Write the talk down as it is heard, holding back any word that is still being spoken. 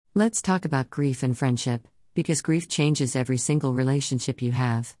Let's talk about grief and friendship, because grief changes every single relationship you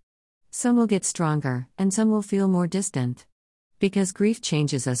have. Some will get stronger, and some will feel more distant. Because grief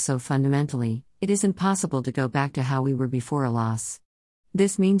changes us so fundamentally, it isn't possible to go back to how we were before a loss.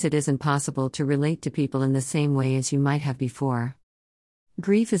 This means it isn't possible to relate to people in the same way as you might have before.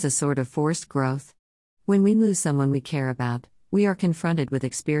 Grief is a sort of forced growth. When we lose someone we care about, we are confronted with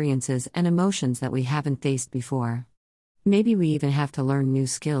experiences and emotions that we haven't faced before. Maybe we even have to learn new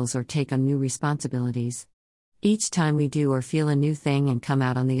skills or take on new responsibilities. Each time we do or feel a new thing and come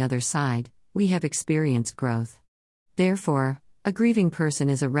out on the other side, we have experienced growth. Therefore, a grieving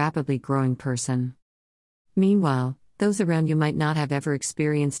person is a rapidly growing person. Meanwhile, those around you might not have ever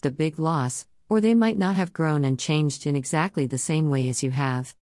experienced a big loss, or they might not have grown and changed in exactly the same way as you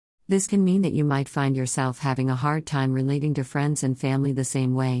have. This can mean that you might find yourself having a hard time relating to friends and family the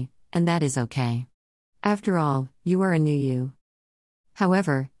same way, and that is okay. After all, you are a new you.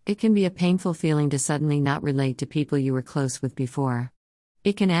 However, it can be a painful feeling to suddenly not relate to people you were close with before.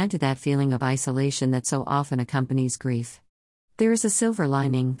 It can add to that feeling of isolation that so often accompanies grief. There is a silver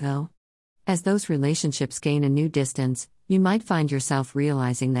lining, though. As those relationships gain a new distance, you might find yourself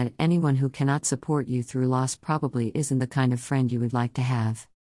realizing that anyone who cannot support you through loss probably isn't the kind of friend you would like to have.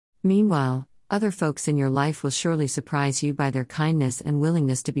 Meanwhile, other folks in your life will surely surprise you by their kindness and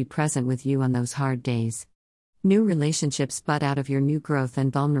willingness to be present with you on those hard days. New relationships bud out of your new growth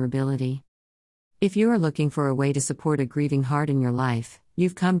and vulnerability. If you are looking for a way to support a grieving heart in your life,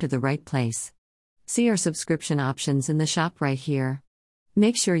 you've come to the right place. See our subscription options in the shop right here.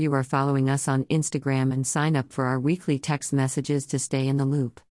 Make sure you are following us on Instagram and sign up for our weekly text messages to stay in the loop.